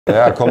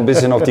Ja, kommt ein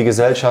bisschen auf die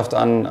Gesellschaft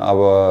an,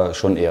 aber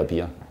schon eher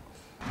Bier.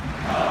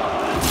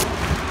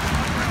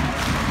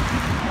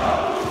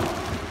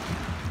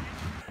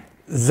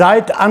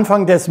 Seit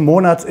Anfang des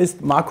Monats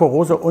ist Marco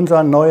Rose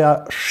unser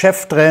neuer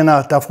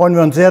Cheftrainer. Da freuen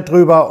wir uns sehr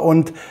drüber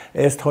und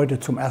er ist heute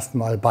zum ersten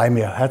Mal bei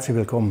mir. Herzlich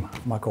willkommen,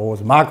 Marco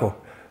Rose. Marco,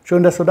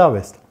 schön, dass du da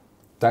bist.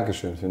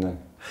 Dankeschön, vielen Dank.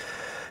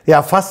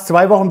 Ja, fast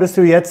 2 Wochen bist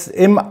du jetzt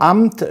im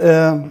Amt.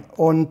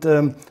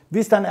 Wie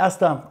ist dein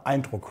erster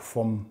Eindruck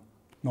vom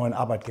neuen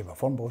Arbeitgeber,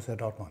 von Borussia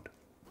Dortmund?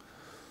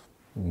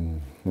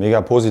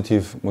 Mega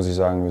positiv, muss ich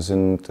sagen. Wir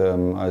sind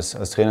als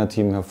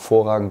Trainerteam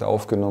hervorragend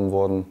aufgenommen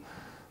worden.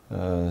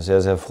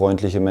 Sehr, sehr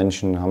freundliche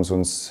Menschen, haben es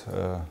uns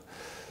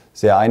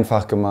sehr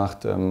einfach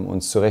gemacht,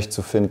 uns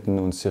zurechtzufinden,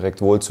 uns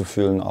direkt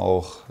wohlzufühlen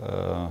auch.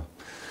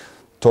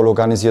 Toll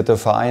organisierter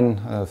Verein,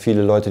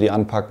 viele Leute, die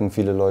anpacken,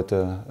 viele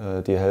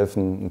Leute, die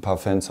helfen. Ein paar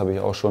Fans habe ich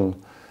auch schon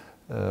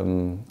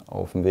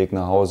auf dem Weg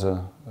nach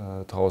Hause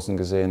draußen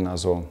gesehen.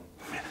 Also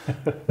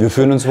wir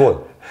fühlen uns wohl.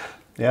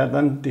 Ja,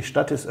 dann die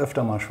Stadt ist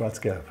öfter mal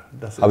schwarz-gelb.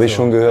 Habe ich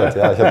schon gehört,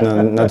 ja. Ich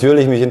habe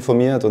natürlich mich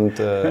informiert und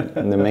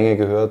eine Menge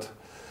gehört.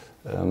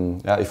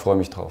 Ja, ich freue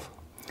mich drauf.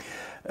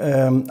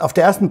 Auf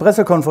der ersten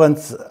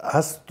Pressekonferenz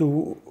hast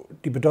du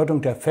die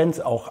Bedeutung der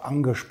Fans auch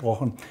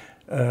angesprochen.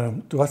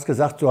 Du hast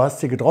gesagt, du hast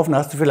sie getroffen.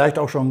 Hast du vielleicht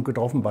auch schon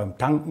getroffen beim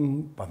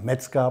Tanken, beim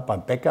Metzger,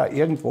 beim Bäcker,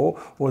 irgendwo,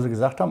 wo sie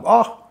gesagt haben,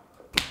 ach,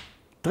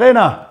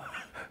 Trainer,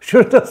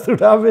 schön, dass du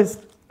da bist.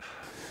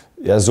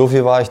 Ja, so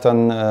viel war ich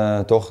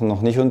dann doch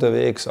noch nicht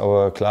unterwegs,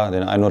 aber klar,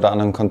 den einen oder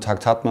anderen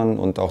Kontakt hat man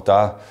und auch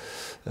da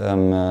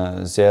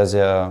sehr,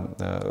 sehr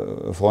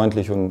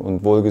freundlich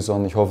und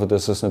wohlgesonnen. Ich hoffe,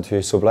 dass das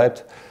natürlich so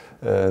bleibt.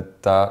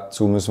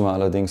 Dazu müssen wir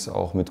allerdings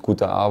auch mit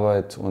guter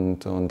Arbeit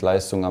und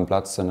Leistung am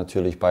Platz dann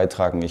natürlich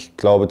beitragen. Ich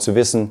glaube zu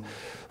wissen,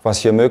 was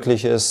hier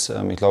möglich ist.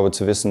 Ich glaube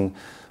zu wissen,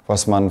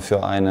 was man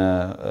für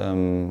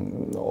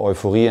eine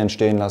Euphorie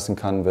entstehen lassen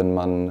kann, wenn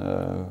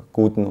man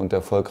guten und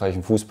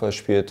erfolgreichen Fußball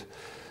spielt.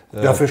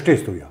 Dafür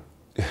stehst du ja.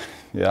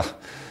 Ja,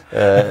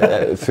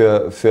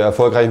 für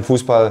erfolgreichen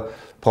Fußball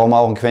brauchen wir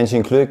auch ein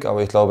Quäntchen Glück,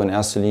 aber ich glaube, in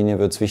erster Linie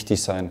wird es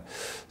wichtig sein,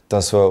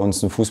 dass wir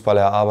uns einen Fußball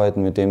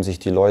erarbeiten, mit dem sich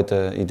die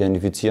Leute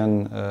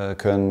identifizieren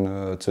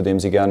können, zu dem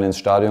sie gerne ins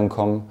Stadion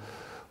kommen.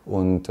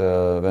 Und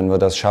wenn wir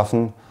das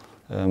schaffen,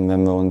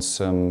 wenn wir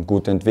uns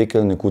gut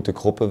entwickeln, eine gute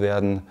Gruppe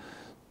werden,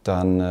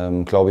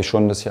 dann glaube ich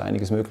schon, dass hier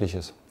einiges möglich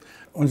ist.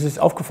 Uns ist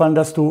aufgefallen,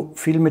 dass du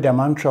viel mit der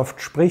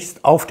Mannschaft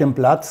sprichst, auf dem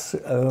Platz,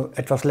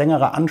 etwas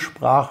längere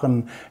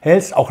Ansprachen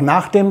hältst. Auch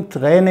nach dem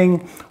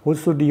Training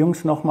holst du die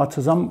Jungs noch mal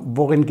zusammen.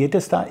 Worin geht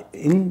es da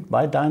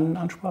bei deinen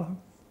Ansprachen?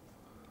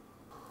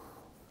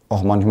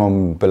 Auch manchmal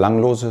um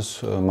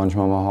Belangloses,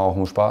 manchmal machen wir auch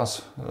um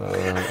Spaß.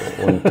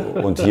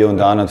 Und hier und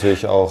da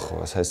natürlich auch,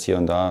 was heißt hier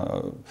und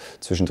da,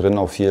 zwischendrin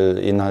auch viel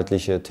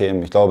inhaltliche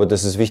Themen. Ich glaube,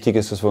 dass es wichtig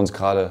ist, dass wir uns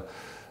gerade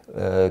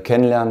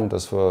kennenlernen,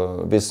 dass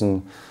wir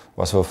wissen,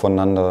 was wir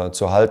voneinander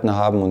zu halten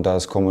haben, und da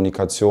ist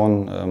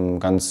Kommunikation ein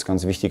ganz,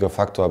 ganz wichtiger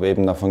Faktor. Ich habe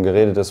eben davon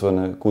geredet, dass wir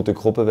eine gute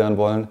Gruppe werden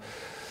wollen.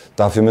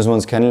 Dafür müssen wir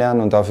uns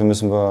kennenlernen und dafür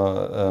müssen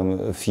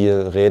wir viel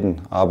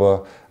reden.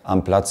 Aber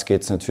am Platz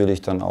geht es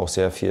natürlich dann auch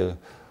sehr viel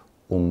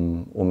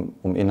um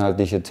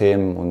inhaltliche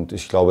Themen, und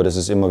ich glaube, dass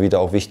es immer wieder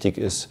auch wichtig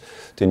ist,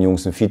 den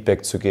Jungs ein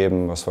Feedback zu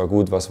geben, was war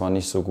gut, was war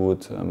nicht so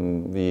gut,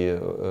 wie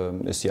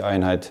ist die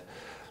Einheit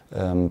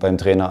beim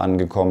Trainer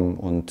angekommen,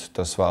 und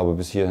das war aber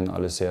bis hierhin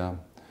alles sehr,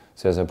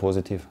 sehr, sehr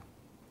positiv.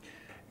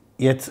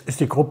 Jetzt ist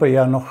die Gruppe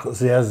ja noch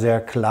sehr, sehr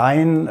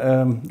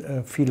klein.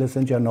 Viele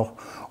sind ja noch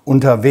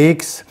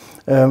unterwegs.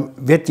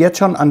 Wird jetzt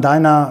schon an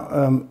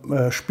deiner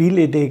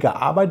Spielidee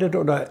gearbeitet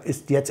oder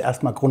ist jetzt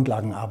erstmal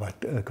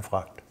Grundlagenarbeit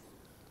gefragt?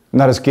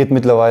 Na, das geht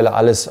mittlerweile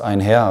alles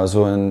einher.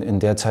 Also in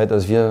der Zeit,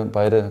 als wir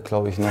beide,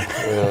 glaube ich, noch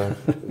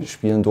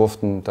spielen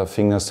durften, da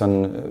fing das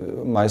dann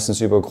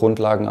meistens über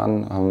Grundlagen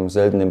an, haben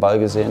selten den Ball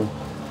gesehen.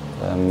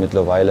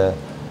 Mittlerweile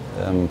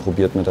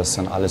probiert man das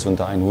dann alles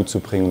unter einen Hut zu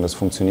bringen, und das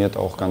funktioniert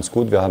auch ganz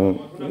gut. Wir hatten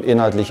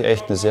inhaltlich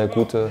echt eine sehr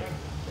gute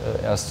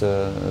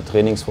erste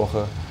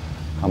Trainingswoche,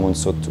 haben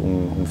uns dort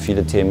um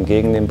viele Themen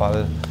gegen den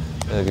Ball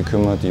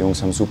gekümmert. Die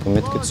Jungs haben super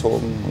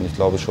mitgezogen, und ich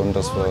glaube schon,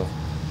 dass wir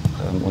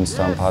uns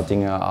da ein paar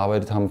Dinge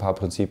erarbeitet haben, ein paar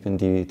Prinzipien,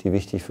 die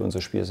wichtig für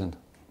unser Spiel sind.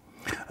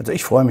 Also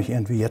ich freue mich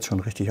irgendwie jetzt schon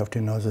richtig auf die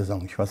neue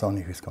Saison. Ich weiß auch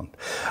nicht, wie es kommt.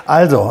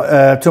 Also,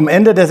 zum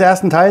Ende des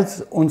ersten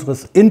Teils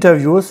unseres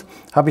Interviews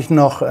habe ich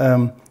noch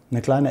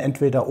eine kleine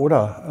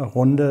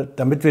Entweder-oder-Runde,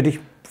 damit wir dich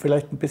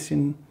vielleicht ein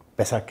bisschen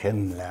besser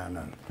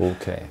kennenlernen.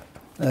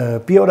 Okay.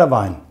 Bier oder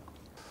Wein?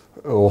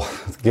 Oh,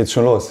 geht's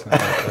schon los.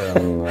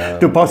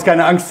 Du brauchst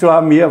keine Angst zu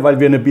haben hier, weil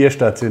wir eine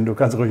Bierstadt sind. Du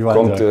kannst ruhig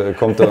Wein sagen.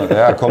 Kommt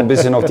ein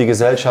bisschen auf die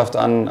Gesellschaft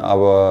an,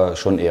 aber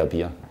schon eher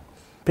Bier.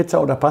 Pizza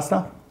oder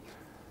Pasta?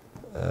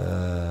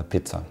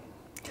 Pizza.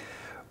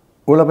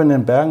 Urlaub in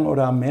den Bergen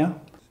oder am Meer?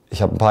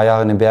 Ich habe ein paar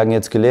Jahre in den Bergen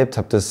jetzt gelebt,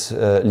 habe das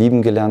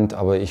lieben gelernt,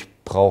 aber ich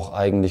brauche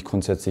eigentlich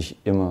grundsätzlich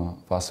immer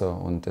Wasser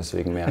und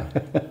deswegen Meer.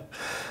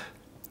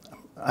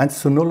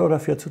 1:0 oder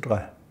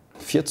 4:3?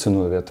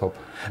 4:0 wäre top.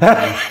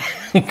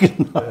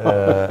 Genau.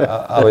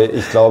 Aber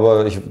ich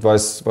glaube, ich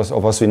weiß,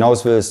 auf was du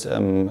hinaus willst.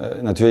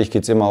 Natürlich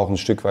geht es immer auch ein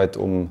Stück weit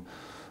um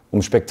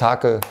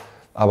Spektakel.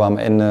 Aber am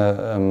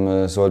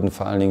Ende sollten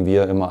vor allen Dingen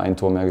wir immer ein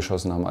Tor mehr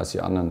geschossen haben als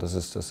die anderen. Das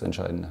ist das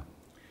Entscheidende.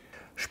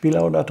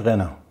 Spieler oder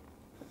Trainer?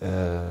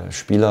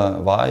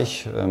 Spieler war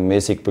ich,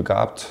 mäßig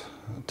begabt.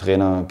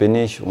 Trainer bin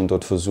ich und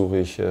dort versuche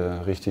ich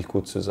richtig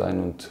gut zu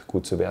sein und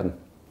gut zu werden.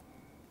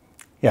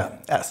 Ja,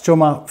 erst schon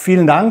mal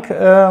vielen Dank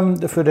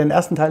für den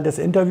ersten Teil des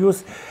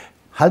Interviews.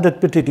 Haltet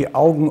bitte die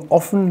Augen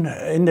offen.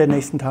 In den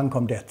nächsten Tagen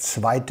kommt der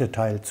zweite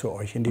Teil zu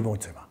euch in die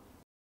Wohnzimmer.